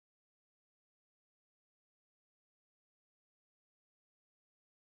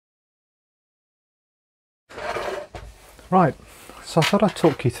Right, so I thought I'd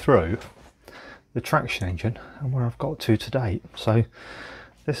talk you through the traction engine and where I've got to date. So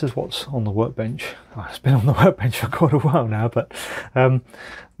this is what's on the workbench. Oh, it's been on the workbench for quite a while now, but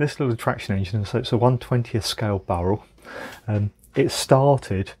this little traction engine, so it's a 1/20th scale Burrell. It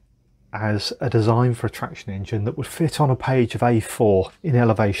started as a design for a traction engine that would fit on a page of A4 in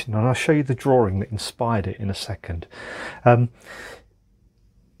elevation, and I'll show you the drawing that inspired it in a second.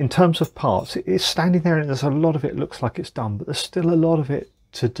 In terms of parts, it's standing there and there's a lot of it looks like it's done, but there's still a lot of it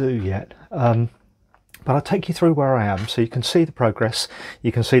to do yet. But I'll take you through where I am so you can see the progress.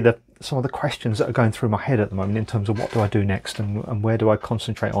 You can see some of the questions that are going through my head at the moment in terms of what do I do next, and where do I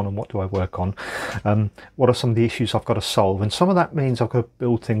concentrate on, and what do I work on. What are some of the issues I've got to solve, and some of that means I've got to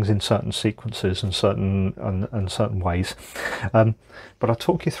build things in certain sequences and certain ways. But I'll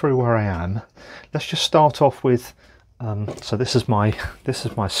talk you through where I am. Let's just start off with so this is my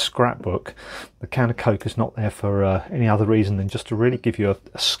scrapbook. The can of Coke is not there for any other reason than just to really give you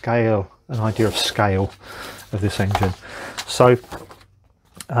an idea of scale of this engine. So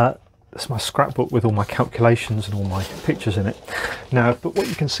that's my scrapbook with all my calculations and all my pictures in it. Now, but what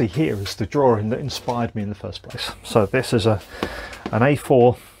you can see here is the drawing that inspired me in the first place. So this is an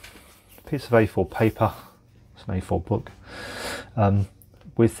A4 piece of A4 paper. It's an A4 book.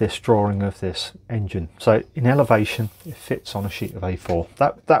 With this drawing of this engine. So in elevation it fits on a sheet of A4.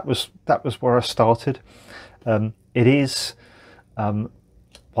 That was where I started. It is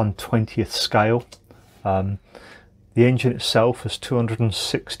 1/20th scale. The engine itself is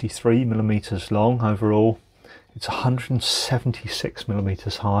 263 millimeters long overall. It's 176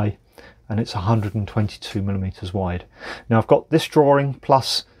 millimeters high, and it's 122 millimeters wide. Now I've got this drawing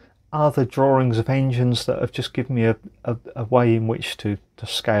plus other drawings of engines that have just given me a way in which to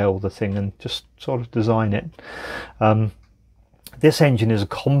scale the thing and just sort of design it. This engine is a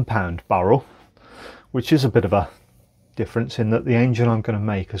compound Burrell, which is a bit of a difference in that the engine I'm going to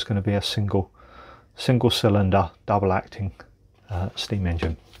make is going to be a single cylinder double acting steam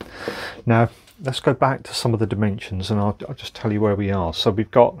engine. Now let's go back to some of the dimensions and I'll just tell you where we are. So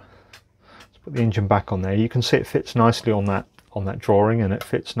we've got, let's put the engine back on there. You can see it fits nicely on that drawing, and it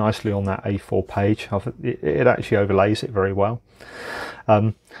fits nicely on that A4 page. It actually overlays it very well.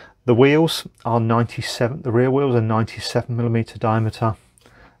 The wheels are 97, the rear wheels are 97 millimeter diameter.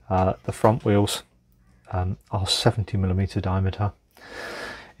 The front wheels are 70 millimeter diameter.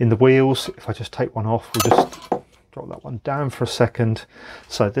 In the wheels, if I just take one off, we'll just drop that one down for a second.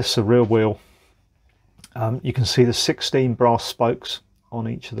 So this is a rear wheel. You can see the 16 brass spokes on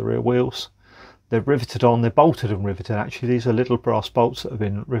each of the rear wheels. They're riveted on, they're bolted and riveted actually. These are little brass bolts that have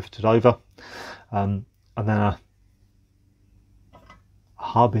been riveted over. And then a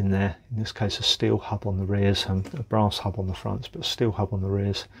hub in there, in this case a steel hub on the rears and a brass hub on the fronts, but a steel hub on the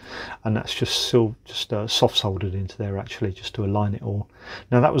rears. And that's just soft soldered into there actually, just to align it all.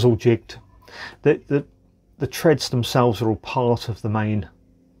 Now that was all jigged. The treads themselves are all part of the main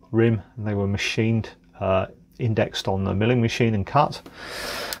rim, and they were machined, indexed on the milling machine and cut.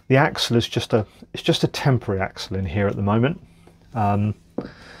 The axle is just a temporary axle in here at the moment.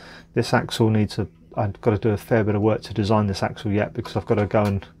 This axle I've got to do a fair bit of work to design this axle yet, because I've got to go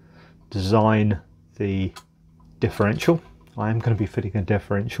and design the differential. I am going to be fitting a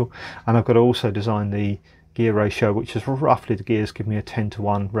differential, and I've got to also design the gear ratio, which is roughly, the gears give me a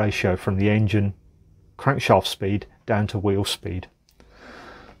 10:1 ratio from the engine crankshaft speed down to wheel speed.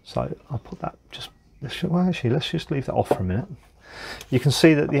 So I'll put that well, actually let's just leave that off for a minute. You can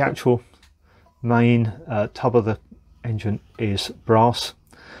see that the actual main tub of the engine is brass.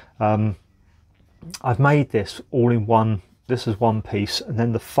 I've made this all in one. This is one piece, and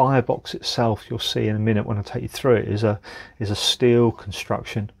then the firebox itself, you'll see in a minute when I take you through it, is a steel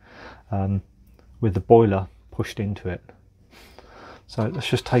construction with the boiler pushed into it. So let's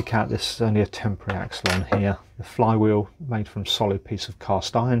just take out this. Is only a temporary axle on here. The flywheel made from solid piece of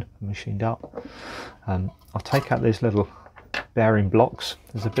cast iron, machined up. I'll take out these little bearing blocks.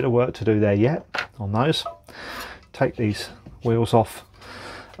 There's a bit of work to do there yet on those. Take these wheels off,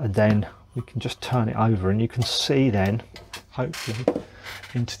 and then we can just turn it over, and you can see then hopefully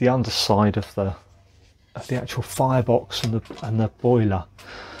into the underside of the actual firebox and the boiler.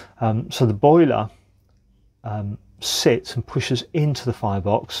 So the boiler sits and pushes into the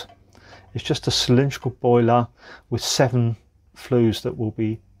firebox. It's just a cylindrical boiler with 7 flues that will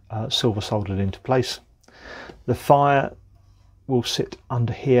be silver soldered into place. The fire will sit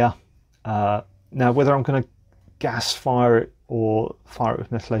under here. Now whether I'm going to gas fire it or fire it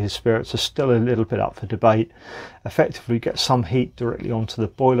with methylated spirits is still a little bit up for debate. Effectively get some heat directly onto the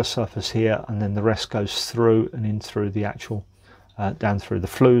boiler surface here, and then the rest goes through and in through the actual down through the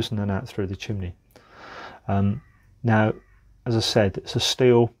flues and then out through the chimney. Now, as I said, it's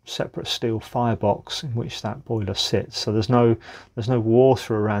a separate steel firebox in which that boiler sits. So there's no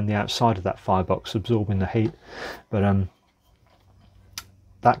water around the outside of that firebox absorbing the heat, but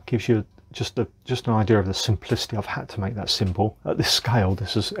that gives you just an idea of the simplicity. I've had to make that simple at this scale.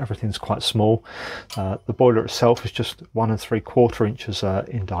 Everything's quite small. The boiler itself is just 1 3/4 inches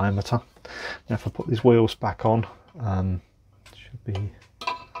in diameter. Now, if I put these wheels back on, should be.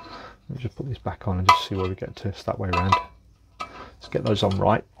 Let me just put these back on and just see where we get to. It's that way around. Let's get those on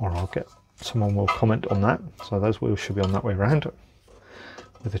right, or someone will comment on that. So those wheels should be on that way around,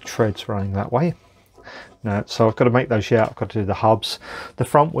 with the treads running that way. Now, so I've got to make those yet. I've got to do the hubs. The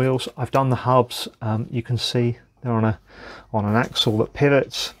front wheels, I've done the hubs. You can see they're on an axle that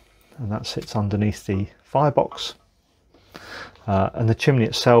pivots, and that sits underneath the firebox. And the chimney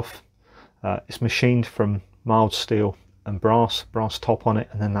itself is machined from mild steel and brass top on it,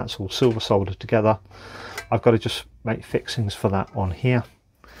 and then that's all silver soldered together. I've got to just make fixings for that on here.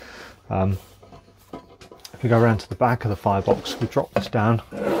 If we go around to the back of the firebox, we drop this down.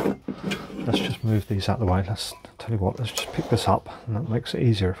 Let's just move these out of the way. Let's tell you what, let's just pick this up, and that makes it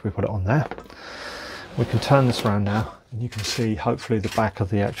easier if we put it on there. We can turn this around now, and you can see hopefully the back of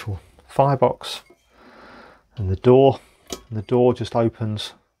the actual firebox and the door. And the door just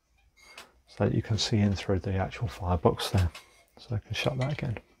opens so that you can see in through the actual firebox there. So I can shut that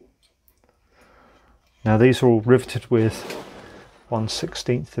again. Now, these are all riveted with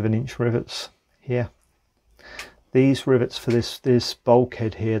 1/16 of an inch rivets here. These rivets for this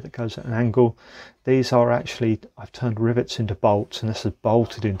bulkhead here that goes at an angle, these are actually, I've turned rivets into bolts, and this is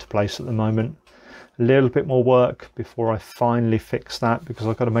bolted into place at the moment. A little bit more work before I finally fix that, because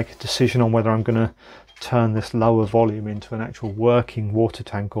I've got to make a decision on whether I'm going to turn this lower volume into an actual working water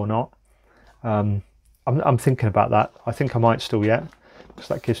tank or not. I'm thinking about that. I think I might still yet, because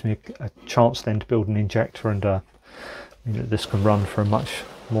that gives me a chance then to build an injector, and this can run for a much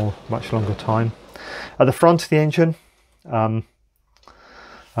longer time. At the front of the engine,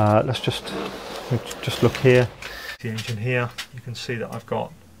 let's just look here. The engine here, you can see that I've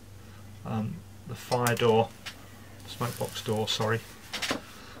got the fire door, smoke box door, sorry.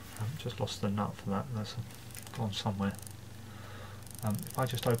 I've just lost the nut for that, that's gone somewhere. If I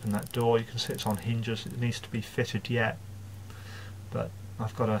just open that door, you can see it's on hinges. It needs to be fitted yet, but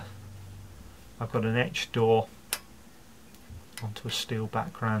I've got an etched door onto a steel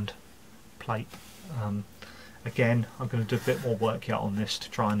background plate. Again, I'm going to do a bit more work yet on this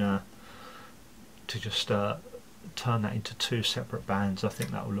to try and turn that into 2 separate bands. I think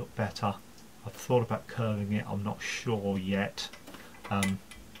that will look better. I've thought about curving it. I'm not sure yet.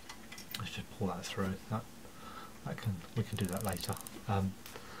 Let's just pull that through. We can do that later.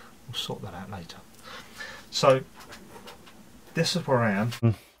 We'll sort that out later. So this is where I am.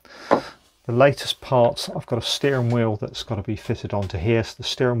 The latest parts, I've got a steering wheel that's got to be fitted onto here. So the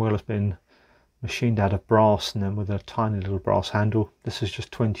steering wheel has been machined out of brass, and then with a tiny little brass handle. This is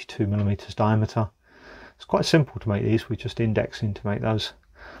just 22mm diameter. It's quite simple to make these. We're just indexing to make those.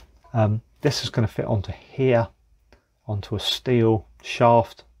 This is going to fit onto here, onto a steel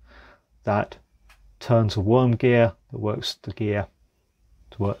shaft that turns a worm gear that works the gear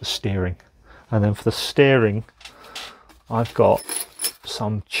to work the steering. And then for the steering, I've got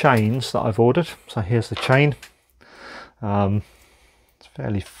some chains that I've ordered. So here's the chain. It's a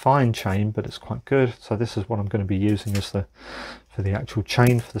fairly fine chain, but it's quite good. So this is what I'm going to be using as for the actual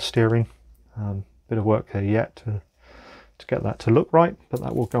chain for the steering. Bit of work there yet to get that to look right, but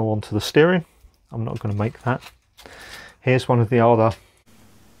that will go onto the steering. I'm not going to make that. Here's one of the other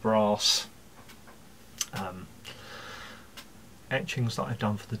brass etchings that I've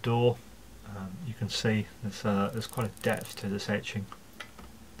done for the door. You can see there's quite a depth to this etching.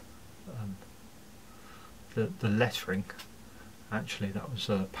 The lettering, actually, that was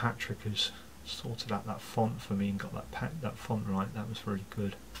Patrick who's sorted out that font for me and got that font right. That was very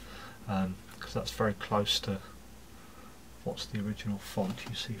good, because that's very close to what's the original font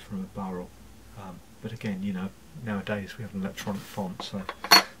you see from a Burrell. But again, nowadays we have an electronic font, so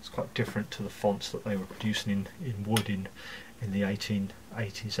it's quite different to the fonts that they were producing in wood in the 1880s,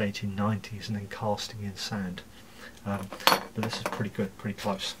 1890s, and then casting in sand. But this is pretty good, pretty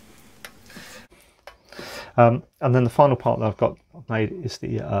close. And then the final part that I've made is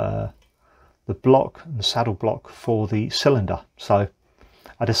the block and the saddle block for the cylinder. So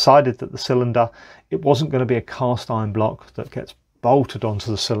I decided that the cylinder, it wasn't going to be a cast iron block that gets bolted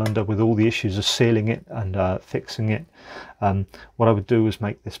onto the cylinder with all the issues of sealing it and fixing it. What I would do is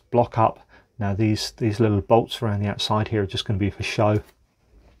make this block up. Now these little bolts around the outside here are just going to be for show.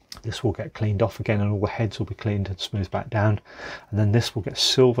 This will get cleaned off again, and all the heads will be cleaned and smoothed back down, and then this will get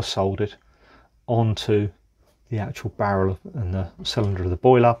silver soldered onto the actual barrel and the cylinder of the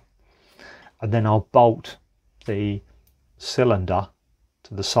boiler, and then I'll bolt the cylinder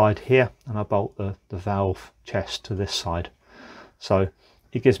to the side here, and I bolt the valve chest to this side. So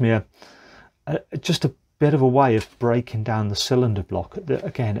it gives me just a bit of a way of breaking down the cylinder block.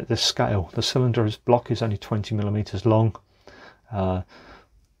 Again, at this scale, the cylinder block is only 20 millimeters long. The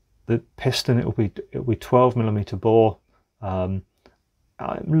piston, it'll be 12 millimeter bore. I'm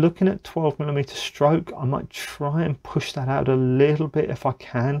looking at 12 millimeter stroke. I might try and push that out a little bit if I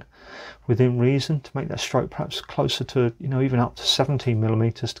can, within reason, to make that stroke perhaps closer to, you know, even up to 17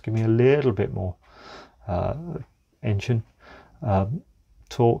 millimeters, to give me a little bit more engine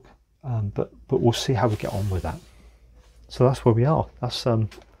torque. But we'll see how we get on with that. So that's where we are. That's the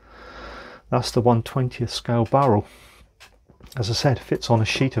 1/20th scale barrel. As I said, fits on a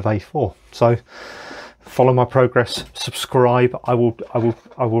sheet of A4. So follow my progress, subscribe. I will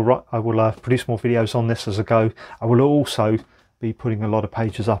produce more videos on this as I go. I will also be putting a lot of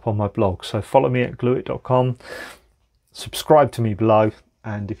pages up on my blog. So follow me at glueit.com, subscribe to me below,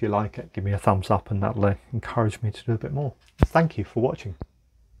 and if you like it, give me a thumbs up, and that'll encourage me to do a bit more. Thank you for watching.